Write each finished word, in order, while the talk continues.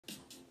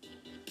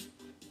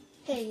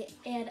Hey,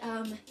 and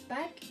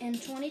back in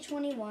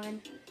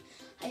 2021,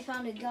 I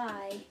found a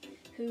guy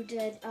who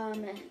did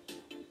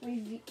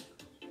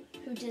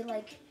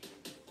like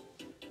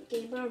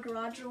Gamer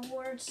Garage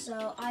Awards.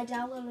 So I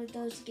downloaded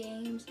those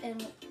games,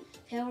 and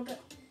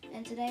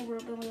today we're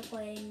going to be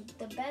playing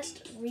the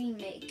best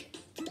remake.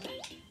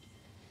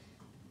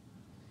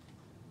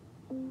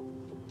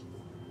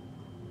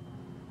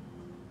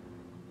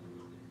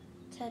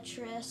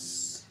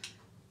 Tetris.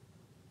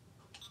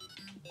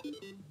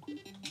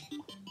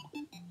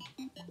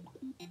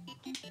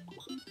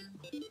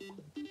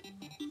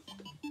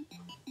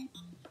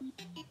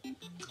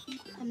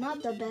 I'm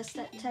not the best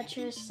at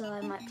Tetris, so I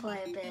might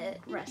play a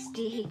bit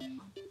rusty.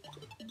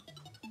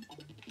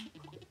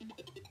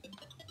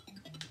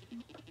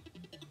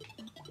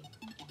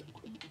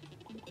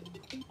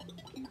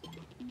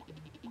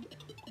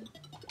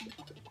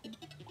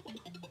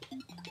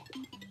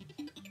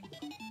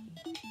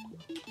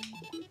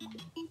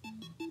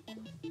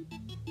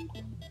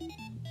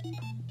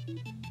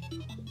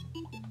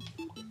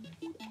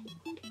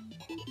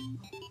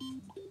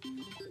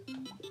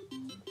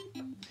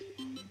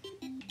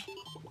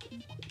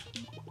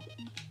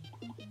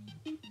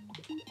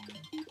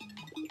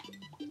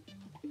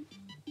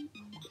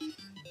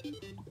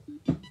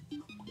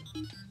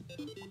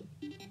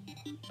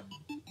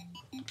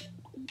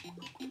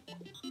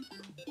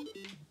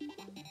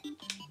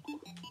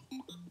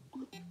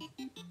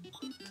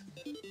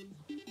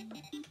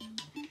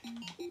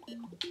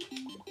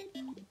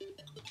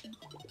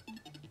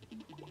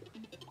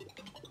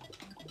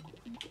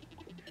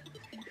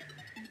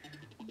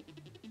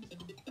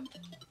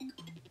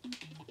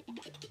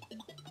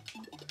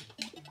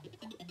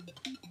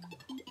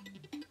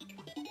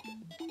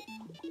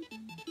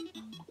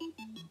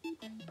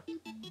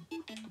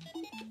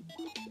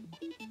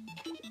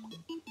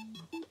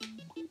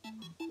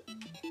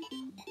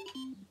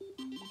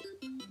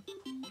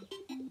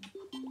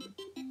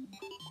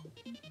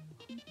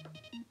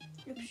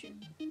 Oops, shoot.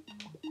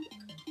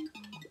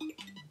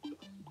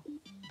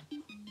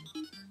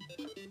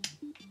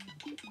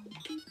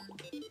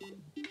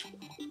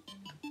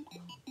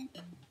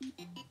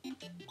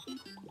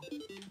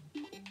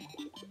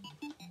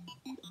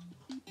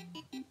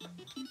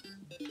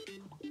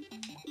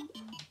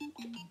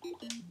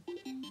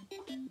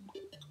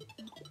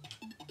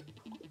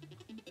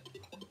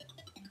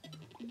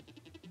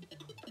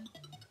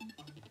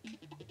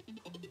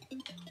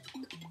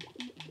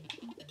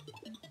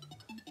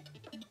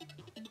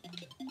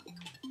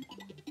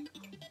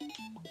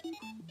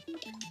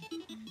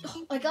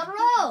 I got a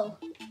row!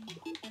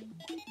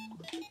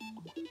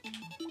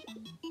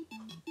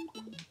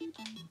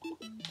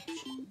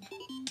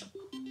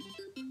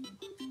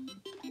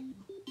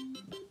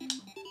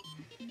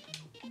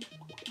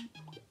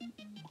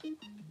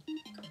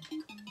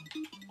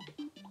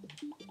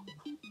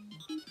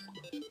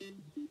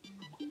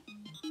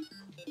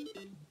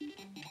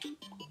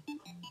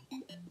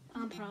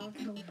 I'm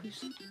probably gonna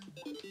lose.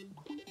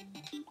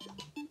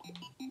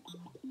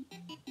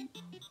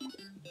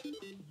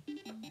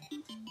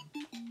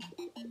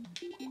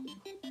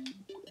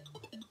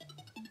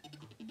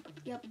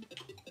 Yep,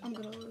 I'm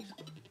gonna lose.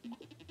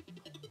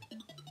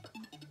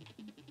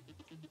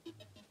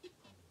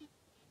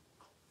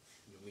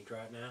 Let me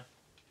try it now.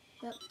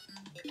 Yep.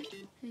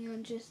 And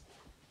you'll just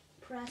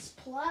press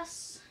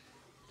plus,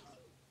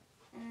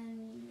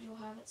 and you'll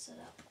have it set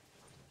up.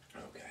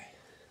 Okay.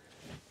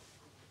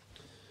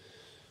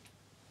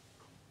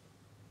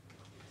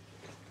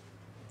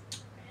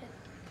 Hit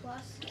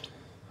plus.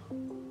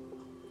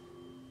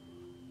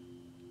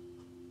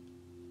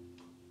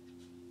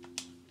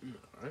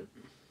 Alright.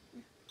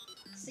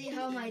 See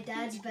how my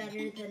dad's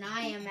better than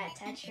I am at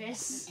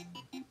Tetris.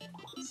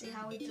 See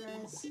how he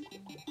does.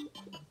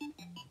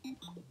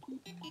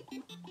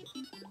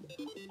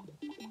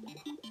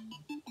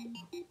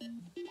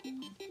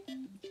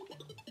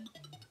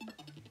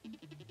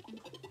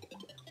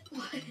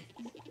 What?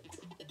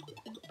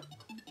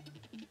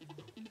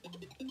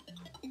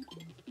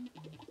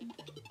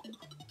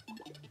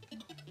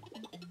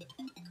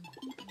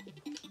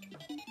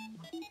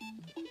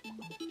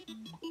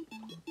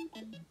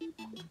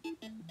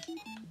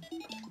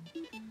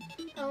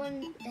 Oh,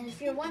 and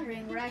if you're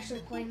wondering, we're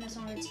actually playing this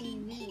on a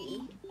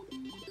TV.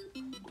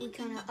 We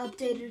kind of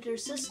updated our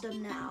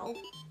system now.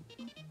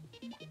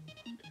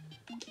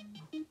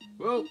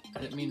 Whoa,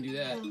 I didn't mean to do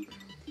that. Yeah.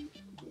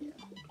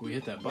 We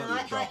hit that button. No,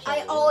 it drops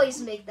I all the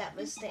always make that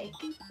mistake.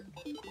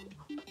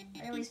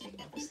 I always make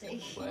that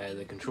mistake. Well,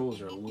 the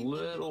controls are a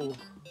little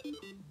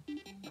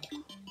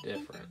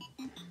different.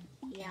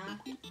 Yeah.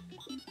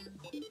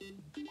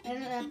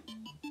 And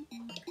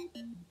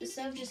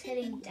instead of just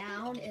hitting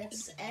down,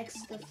 it's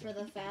X for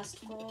the fast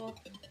fall.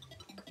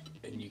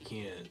 And you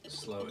can't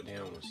slow it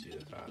down once you do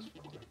the fast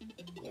forward.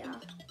 Yeah.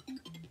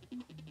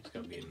 It's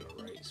gotta be in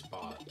the right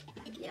spot.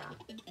 Yeah.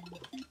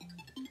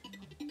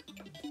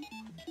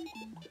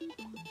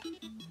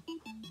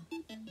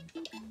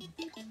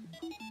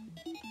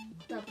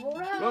 Double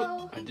row.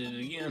 Oh, I did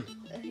it again.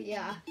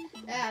 Yeah,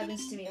 that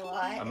happens to me a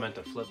lot. I meant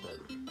to flip it.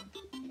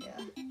 Yeah.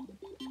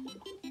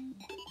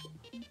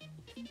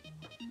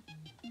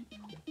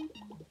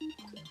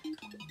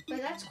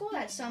 mean, that's cool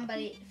that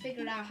somebody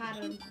figured out how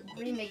to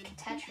remake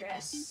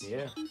Tetris.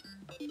 Yeah.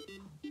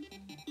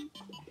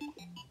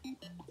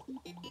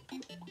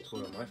 It's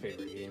one of my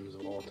favorite games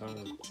of all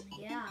time.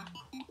 Yeah.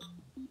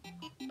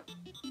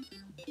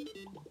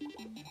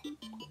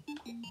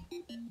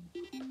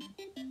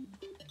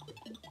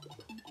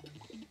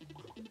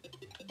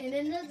 And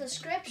in the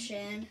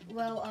description,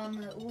 we'll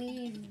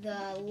leave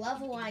the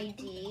level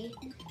ID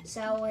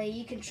so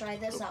you can try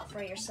this out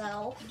for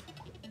yourself.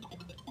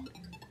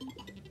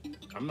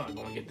 I'm not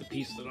going to get the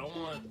piece that I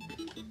want.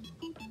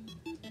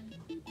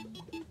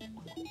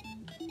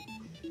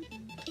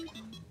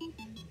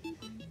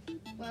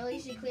 Well, at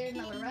least you cleared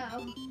another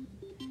row.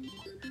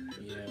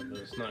 Yeah, but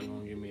it's not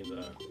going to give me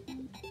the...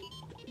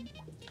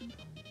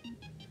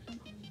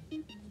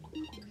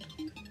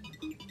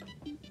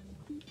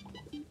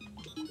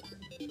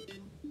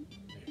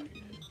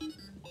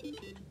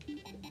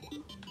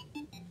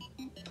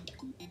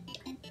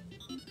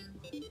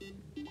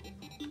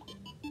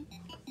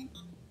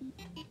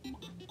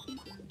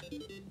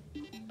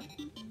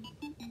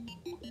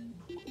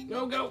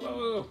 Go, go,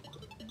 go!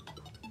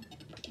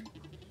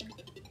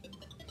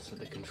 So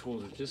the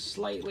controls are just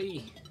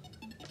slightly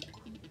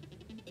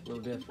a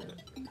little different.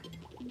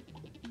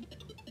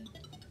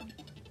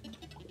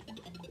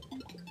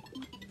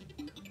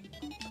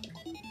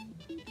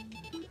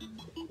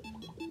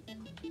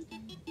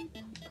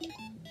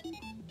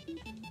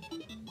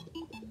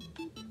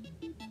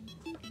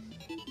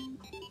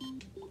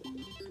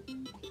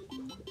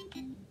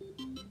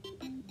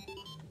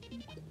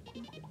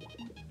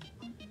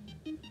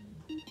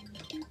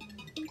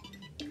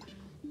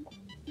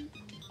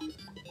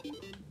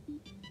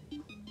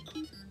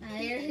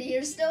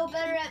 You're still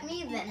better at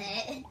me than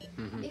it.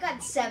 You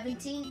got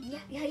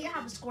 17. Yeah, you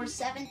have a score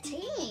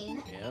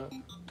 17. Yeah.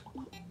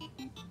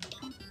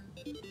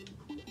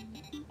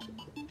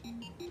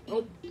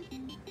 Oh,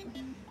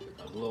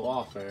 I was a little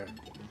off there.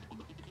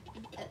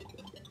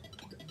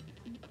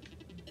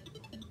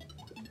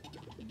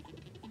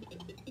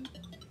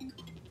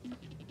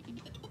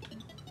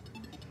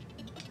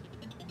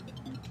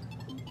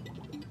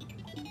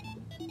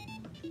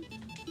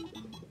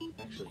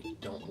 Actually,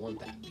 don't want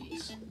that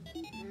piece.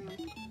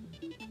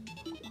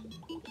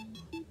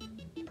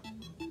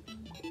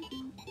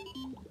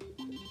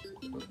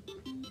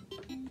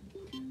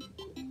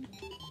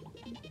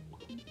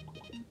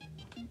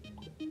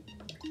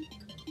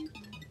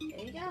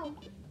 There you go.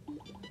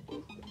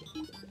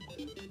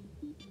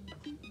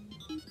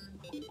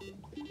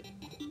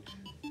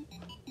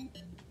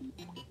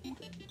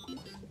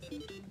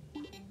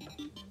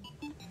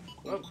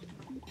 Oh.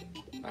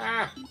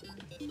 Ah!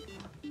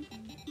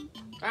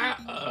 Ah!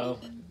 Uh-oh.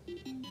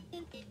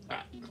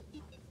 Ah.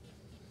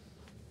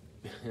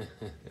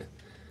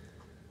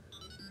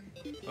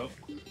 Oh,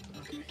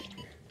 okay.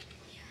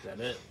 Is that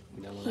it?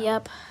 Done with that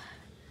Yep.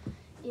 one?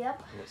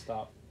 Yep. Let's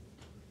stop.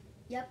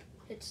 Yep.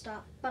 Hit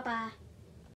stop. Bye-bye.